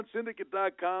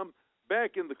Syndicate.com,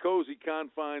 back in the cozy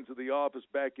confines of the office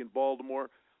back in Baltimore.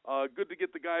 Good to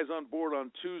get the guys on board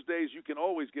on Tuesdays. You can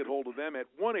always get hold of them at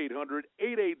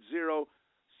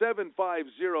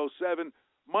 1-800-880-7507.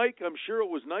 Mike, I'm sure it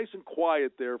was nice and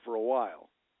quiet there for a while.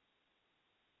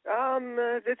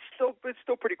 It's still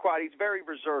pretty quiet. He's very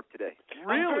reserved today.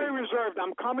 Really? I'm very reserved.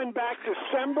 I'm coming back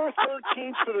December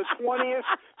 13th to the 20th,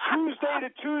 Tuesday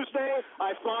to Tuesday.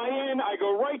 I fly in. I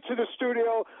go right to the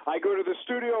studio. I go to the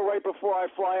studio right before I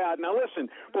fly out. Now,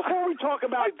 listen, before we talk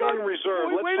about being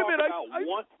reserved, let's talk about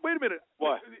one. Wait a minute.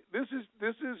 What? This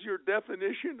is your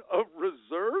definition of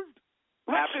reserved?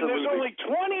 Listen, there's only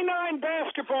 29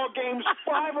 basketball games,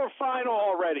 5 are final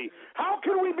already. How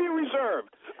can we be reserved?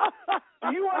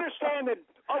 Do you understand that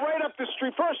right up the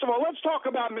street? First of all, let's talk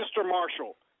about Mr.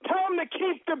 Marshall. Tell him to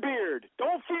keep the beard.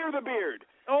 Don't fear the beard.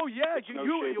 Oh yeah,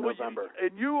 November.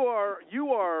 And you've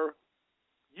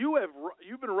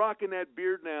been rocking that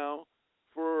beard now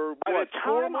for By what? the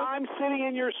 4 time months? I'm sitting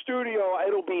in your studio,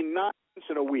 it'll be 9 months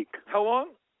in a week. How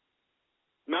long?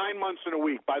 9 months in a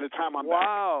week by the time I'm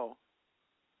Wow. back.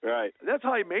 Right. That's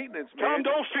high maintenance, Tell man. him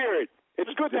don't fear it.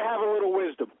 It's good to have a little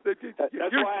wisdom. That's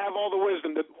why I have all the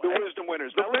wisdom, the wisdom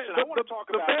winners. Now, listen, I want to talk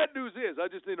about... The bad news is, I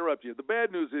just interrupt you. The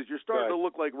bad news is you're starting to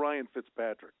look like Ryan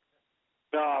Fitzpatrick.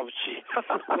 Oh, gee.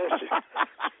 Listen.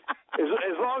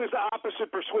 As long as the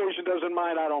opposite persuasion doesn't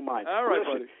mind, I don't mind. All right,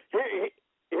 listen, buddy.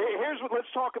 Here's what.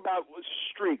 Let's talk about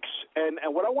streaks, and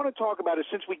what I want to talk about is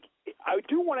I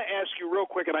do want to ask you real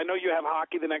quick, and I know you have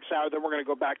hockey the next hour, then we're going to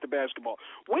go back to basketball.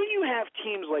 When you have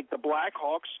teams like the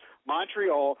Blackhawks,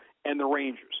 Montreal, and the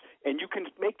Rangers, and you can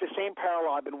make the same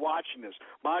parallel. I've been watching this.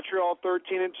 Montreal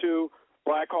 13-2,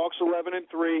 Blackhawks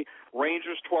 11-3,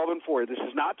 Rangers 12-4. This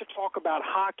is not to talk about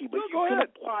hockey, but you can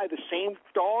apply the same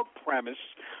dog premise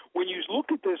when you look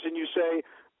at this and you say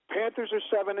Panthers are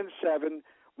 7-7.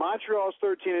 Montreal's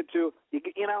 13-2. You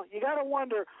got to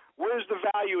wonder where's the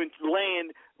value in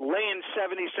laying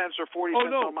 70 cents or 40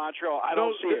 cents on Montreal. I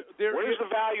don't see it. Where's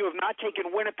the value of not taking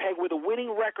Winnipeg with a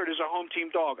winning record as a home team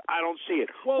dog? I don't see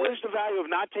it. Where's the value of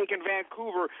not taking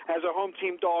Vancouver as a home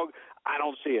team dog? I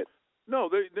don't see it. No,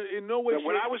 in no way.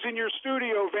 When I was in your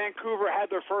studio, Vancouver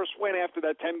had their first win after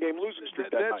that 10-game losing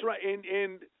streak. That's right,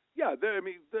 and yeah,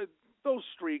 those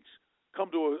streaks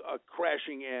come to a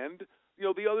crashing end. You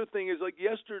know, the other thing is, like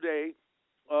yesterday,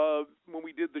 when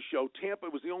we did the show, Tampa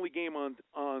was the only game on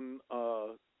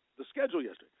the schedule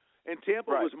yesterday, and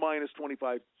Tampa was minus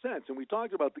 25 cents, and we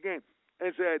talked about the game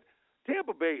and said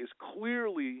Tampa Bay is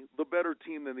clearly the better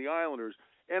team than the Islanders,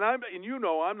 and I'm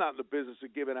not in the business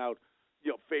of giving out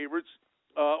favorites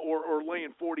or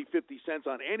laying 40, 50 cents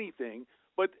on anything,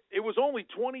 but it was only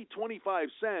 20, 25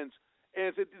 cents,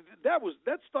 and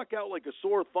that stuck out like a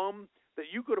sore thumb. That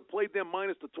you could have played them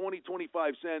minus the 20,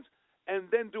 25 cents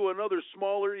and then do another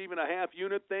smaller, even a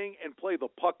half-unit thing and play the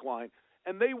puck line.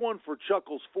 And they won for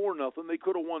chuckles 4-0. They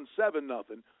could have won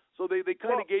 7-0. So they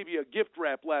kind of gave you a gift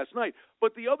wrap last night.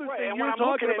 But the other thing you're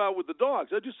talking about with the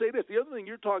dogs, I'll just say this. The other thing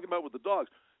you're talking about with the dogs,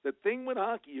 the thing with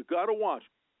hockey you got to watch,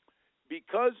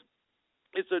 because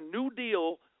it's a new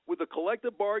deal with a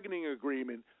collective bargaining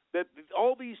agreement that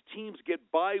all these teams get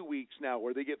bye weeks now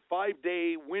where they get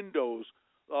 5-day windows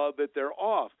that they're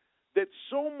off, that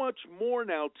so much more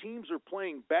now teams are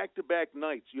playing back-to-back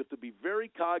nights. You have to be very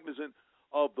cognizant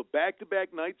of the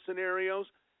back-to-back night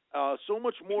scenarios. So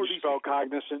much more. Can you spell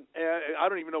cognizant? I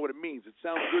don't even know what it means. It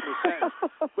sounds good in a sentence.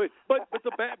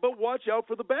 But watch out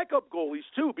for the backup goalies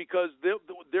too, because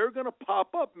they're going to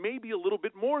pop up maybe a little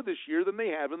bit more this year than they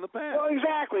have in the past. Well,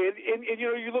 exactly. And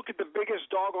you look at the biggest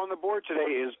dog on the board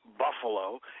today is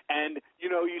Buffalo, and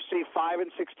you see 5-6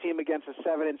 team against a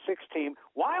 7-6 team.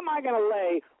 Why am I going to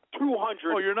lay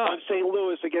 200 on St.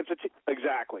 Louis against a team?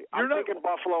 Exactly. I'm thinking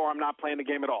Buffalo, or I'm not playing the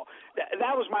game at all.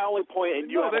 That was my only point, and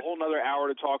you have a whole other hour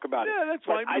to talk about it. Yeah, that's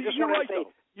fine. I just want to say,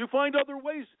 you find other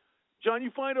ways, John.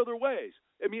 You find other ways.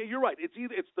 I mean, you're right. It's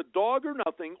the dog or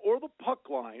nothing, or the puck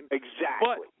line.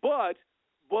 Exactly. But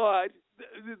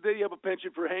they have a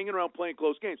penchant for hanging around playing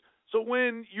close games. So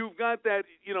when you've got that,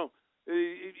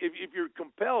 if you're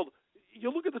compelled,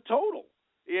 you look at the total.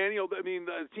 And,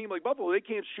 a team like Buffalo, they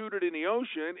can't shoot it in the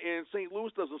ocean, and St.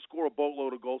 Louis doesn't score a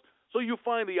boatload of goals. So you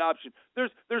find the option.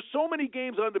 There's so many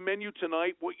games on the menu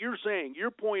tonight. What you're saying,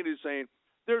 your point is saying,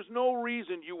 there's no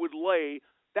reason you would lay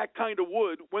that kind of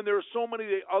wood when there are so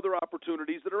many other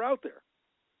opportunities that are out there.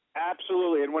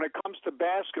 Absolutely. And when it comes to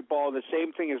basketball, the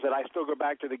same thing is that I still go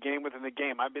back to the game within the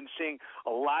game. I've been seeing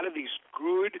a lot of these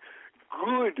good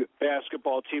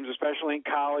basketball teams, especially in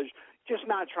college, just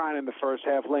not trying in the first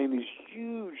half, laying these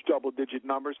huge double-digit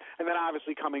numbers, and then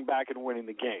obviously coming back and winning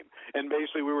the game. And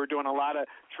basically we were doing a lot of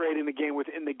trading the game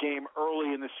within the game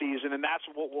early in the season, and that's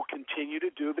what we'll continue to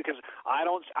do because I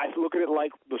look at it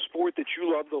like the sport that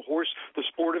you love, the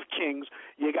sport of kings.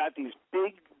 You got these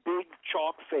big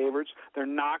chalk favorites. They're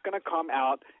not going to come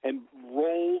out and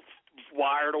roll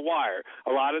wire to wire.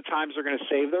 A lot of times they're going to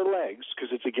save their legs because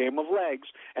it's a game of legs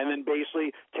and then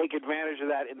basically take advantage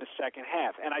of that in the second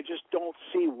half. And I just don't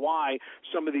see why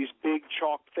some of these big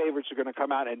chalk favorites are going to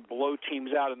come out and blow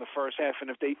teams out in the first half. And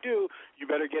if they do, you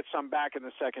better get some back in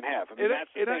the second half. I mean,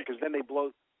 that's the thing because then they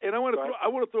blow. And I want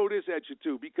to throw this at you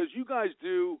too because you guys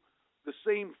do the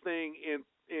same thing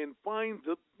and find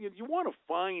you want to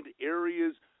find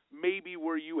areas maybe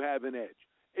where you have an edge.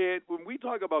 And when we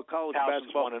talk about college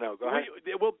basketball, want to know. Go ahead.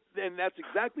 Well, and that's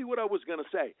exactly what I was going to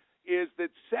say, is that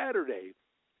Saturday,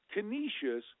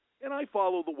 Canisius, and I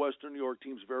follow the Western New York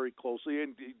teams very closely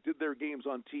and did their games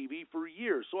on TV for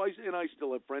years. So I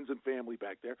still have friends and family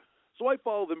back there. So I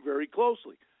follow them very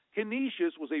closely.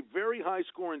 Canisius was a very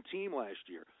high-scoring team last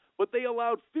year, but they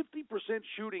allowed 50%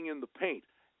 shooting in the paint.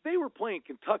 They were playing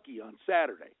Kentucky on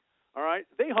Saturday, all right?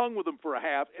 They hung with them for a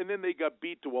half, and then they got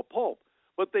beat to a pulp.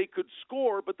 But they could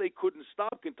score, but they couldn't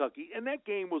stop Kentucky, and that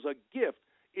game was a gift.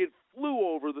 It flew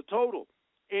over the total.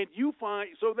 And you find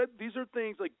 – so that these are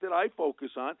things like that I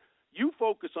focus on. You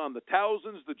focus on the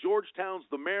Towsons, the Georgetowns,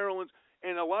 the Marylands,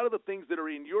 and a lot of the things that are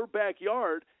in your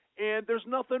backyard, and there's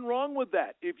nothing wrong with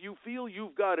that. If you feel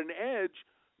you've got an edge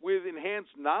with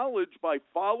enhanced knowledge by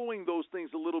following those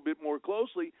things a little bit more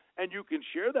closely and you can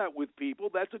share that with people,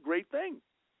 that's a great thing.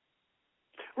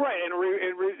 Right, and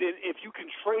if you can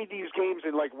trade these games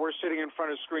and like we're sitting in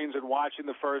front of screens and watching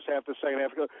the first half, the second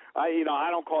half, I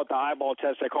don't call it the eyeball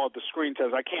test, I call it the screen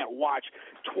test. I can't watch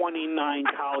 29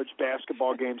 college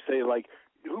basketball games today. Like,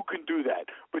 who can do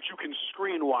that? But you can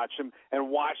screen watch them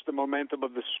and watch the momentum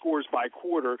of the scores by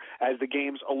quarter as the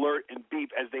games alert and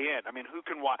beep as they end. I mean, who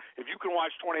can watch? If you can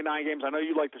watch 29 games, I know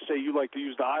you like to say you like to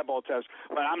use the eyeball test,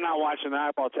 but I'm not watching the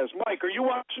eyeball test. Mike, are you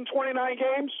watching 29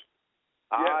 games?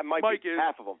 Yeah, Mike is.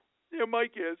 Half of them. Yeah,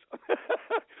 Mike is.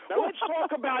 Now let's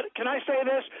talk about, can I say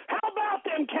this? How about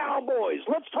them Cowboys?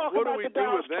 Let's talk about the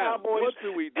Dallas Cowboys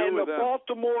and the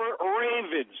Baltimore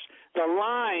Ravens. The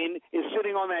line is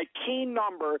sitting on that key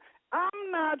number. I'm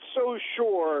not so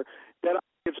sure that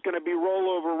it's going to be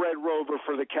rollover Red Rover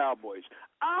for the Cowboys.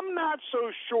 I'm not so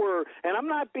sure, and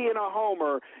I'm not being a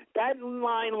homer, that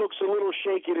line looks a little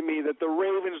shaky to me that the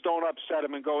Ravens don't upset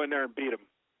them and go in there and beat them.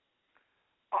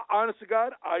 Honest to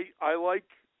God, I like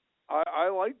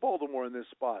Baltimore in this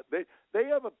spot. They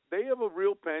have a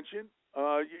real penchant.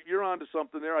 You're onto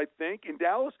something there, I think. In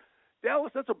Dallas,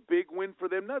 that's a big win for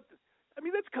them. That's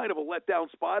kind of a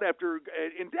letdown spot after.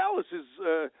 And Dallas is,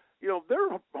 their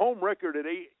home record at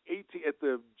 18 at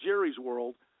the Jerry's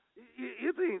World.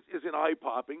 It isn't eye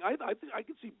popping. I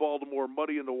can see Baltimore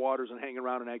muddying the waters and hanging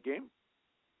around in that game.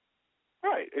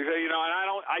 Right, and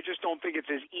I just don't think it's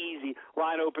as easy.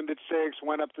 Line opened at 6,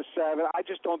 went up to 7. I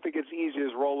just don't think it's easy as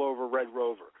rollover Red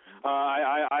Rover.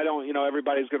 I don't.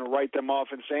 Everybody's going to write them off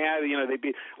and say,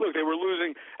 they were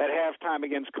losing at halftime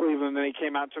against Cleveland, and then they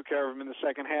came out and took care of them in the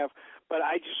second half. But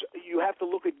you have to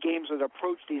look at games that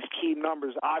approach these key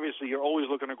numbers. Obviously, you're always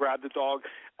looking to grab the dog.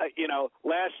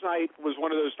 Last night was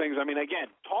one of those things. I mean, again,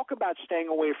 talk about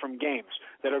staying away from games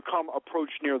that are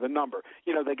approach near the number.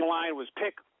 The line was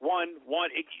pick one.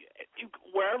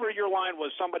 Wherever your line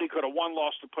was, somebody could have won,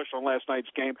 lost, or pushed on last night's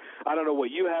game. I don't know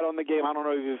what you had on the game. I don't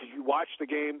know if you watched the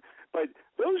game. But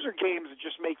those are games that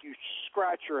just make you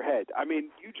scratch your head. I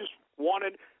mean, you just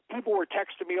wanted – people were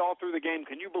texting me all through the game,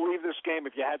 can you believe this game?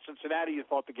 If you had Cincinnati, you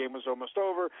thought the game was almost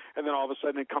over, and then all of a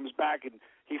sudden it comes back and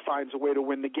he finds a way to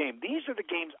win the game. These are the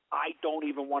games I don't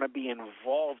even want to be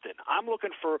involved in. I'm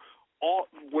looking for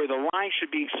where the line should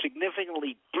be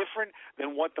significantly different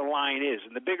than what the line is.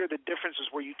 And the bigger the difference is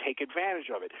where you take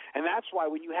advantage of it. And that's why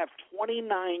when you have 29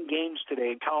 games today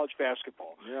in college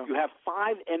basketball, you have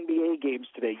 5 NBA games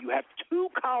today, you have 2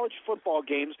 college football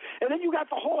games, and then you got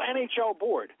the whole NHL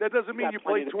board. That doesn't mean you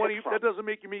play 20. That doesn't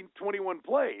make you mean 21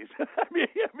 plays.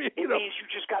 it means you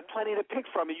just got plenty to pick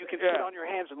from, and you can sit on your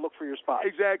hands and look for your spot.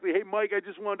 Exactly. Hey, Mike, I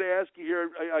just wanted to ask you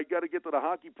here, I got to get to the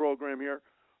hockey program here,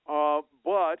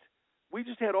 but we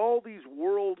just had all these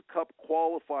World Cup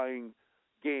qualifying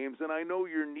games, and I know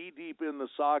you're knee-deep in the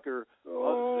soccer.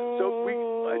 So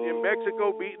in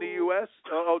Mexico beating the U.S.?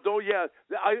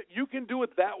 You can do it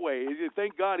that way.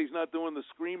 Thank God he's not doing the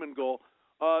screaming goal.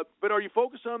 But are you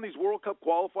focused on these World Cup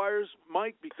qualifiers,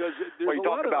 Mike? Because there's you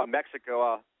talk about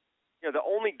Mexico. The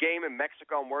only game in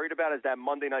Mexico I'm worried about is that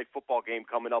Monday Night Football game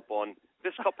coming up on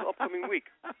this upcoming week.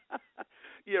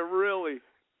 Yeah, really.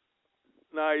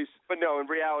 Nice. But no, in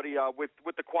reality,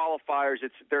 with the qualifiers,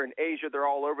 they're in Asia, they're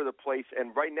all over the place,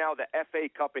 and right now the FA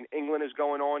Cup in England is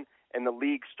going on, and the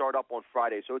leagues start up on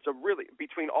Friday. So it's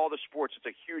between all the sports, it's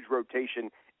a huge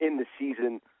rotation in the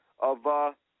season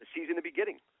to be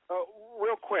getting.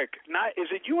 Real quick,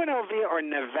 is it UNLV or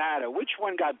Nevada? Which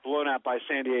one got blown out by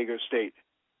San Diego State?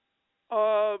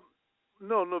 No,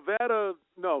 Nevada.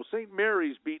 No, St.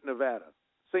 Mary's beat Nevada.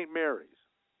 St. Mary's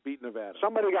beat Nevada.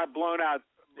 Somebody got blown out.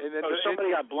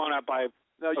 Somebody got blown out by a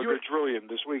quadrillion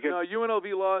this weekend. No,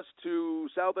 UNLV lost to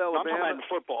South Alabama. I'm talking about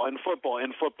in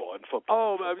football.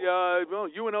 Oh, well,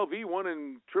 UNLV won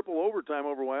in triple overtime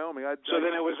over Wyoming.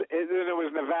 Then it was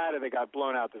Nevada that got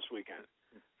blown out this weekend.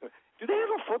 Do they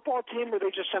have a football team, or they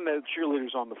just send the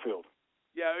cheerleaders on the field?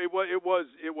 Yeah, it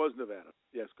was Nevada.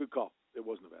 Yes, good call. It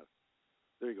was Nevada.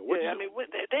 There you go. Look, you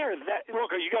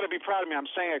got to be proud of me. I'm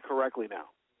saying it correctly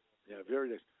now. Yeah, very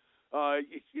nice.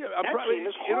 Team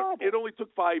is horrible. It only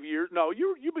took 5 years. No,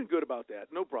 you've been good about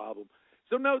that. No problem.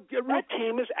 So now, that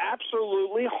team is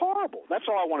absolutely horrible. That's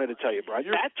all I wanted to tell you, Brian.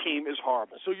 That team is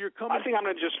horrible. So you're coming. I think I'm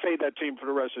going to just fade that team for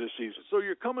the rest of the season. So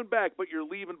you're coming back, but you're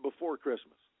leaving before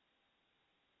Christmas.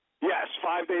 Yes,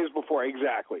 5 days before,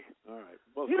 exactly. All right.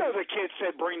 Well, the kids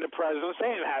said bring the presents. They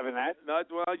ain't having that.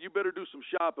 Well, you better do some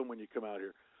shopping when you come out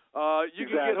here. You exactly.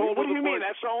 can get hold what of do you mean?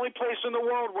 That's the only place in the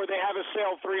world where they have a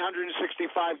sale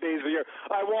 365 days a year.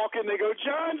 I walk in, they go,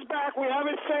 John's back. We have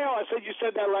a sale. I said, you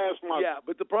said that last month. Yeah,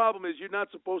 but the problem is you're not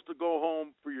supposed to go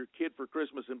home for your kid for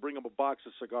Christmas and bring him a box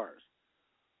of cigars.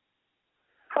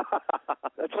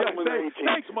 That's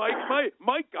thanks, Mike.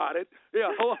 Mike got it.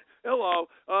 Yeah, hello.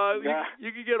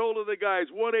 You can get hold of the guys,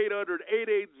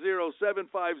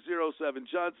 1-800-880-7507,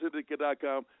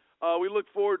 johnsyndicate.com. We look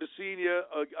forward to seeing you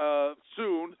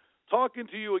soon. Talking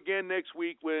to you again next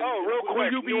week. Real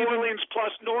quick, New Orleans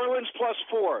plus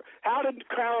 4. How did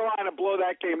Carolina blow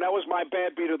that game? That was my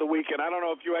bad beat of the weekend. I don't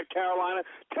know if you had Carolina.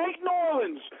 Take New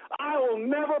Orleans. I will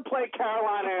never play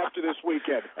Carolina after this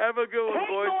weekend. Have a good one,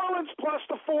 boys. Take New Orleans plus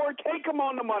the 4. Take them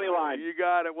on the money line. You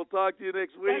got it. We'll talk to you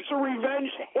next week. It's a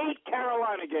revenge hate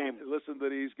Carolina game. Listen to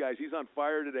these guys. He's on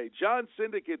fire today.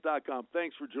 johnsyndicate.com.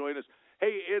 Thanks for joining us.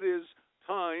 Hey, it is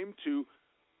time to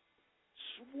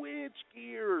switch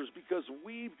gears because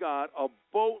we've got a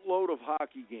boatload of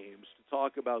hockey games to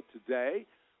talk about today.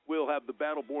 We'll have the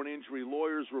Battle-Born Injury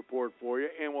Lawyers report for you,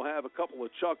 and we'll have a couple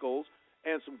of chuckles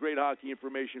and some great hockey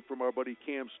information from our buddy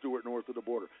Cam Stewart north of the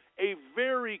border. A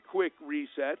very quick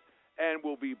reset, and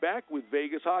we'll be back with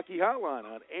Vegas Hockey Hotline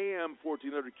on AM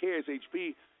 1400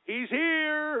 KSHP. He's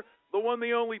here, the one,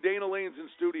 the only, Dana Lane's in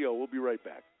studio. We'll be right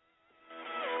back.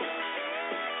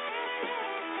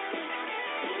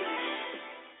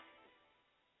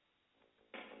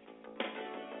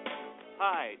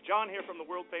 Hi, John here from the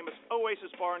world-famous Oasis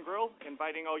Bar and Grill,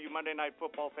 inviting all you Monday Night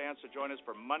Football fans to join us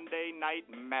for Monday Night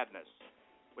Madness.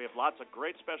 We have lots of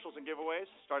great specials and giveaways,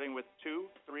 starting with $2,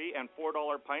 $3, and $4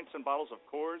 pints and bottles of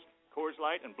Coors, Coors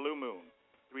Light, and Blue Moon,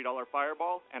 $3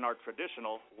 Fireball, and our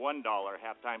traditional $1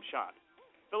 halftime shot.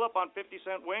 Fill up on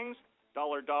 50-cent wings,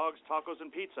 dollar dogs, tacos,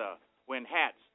 and pizza. Win hats,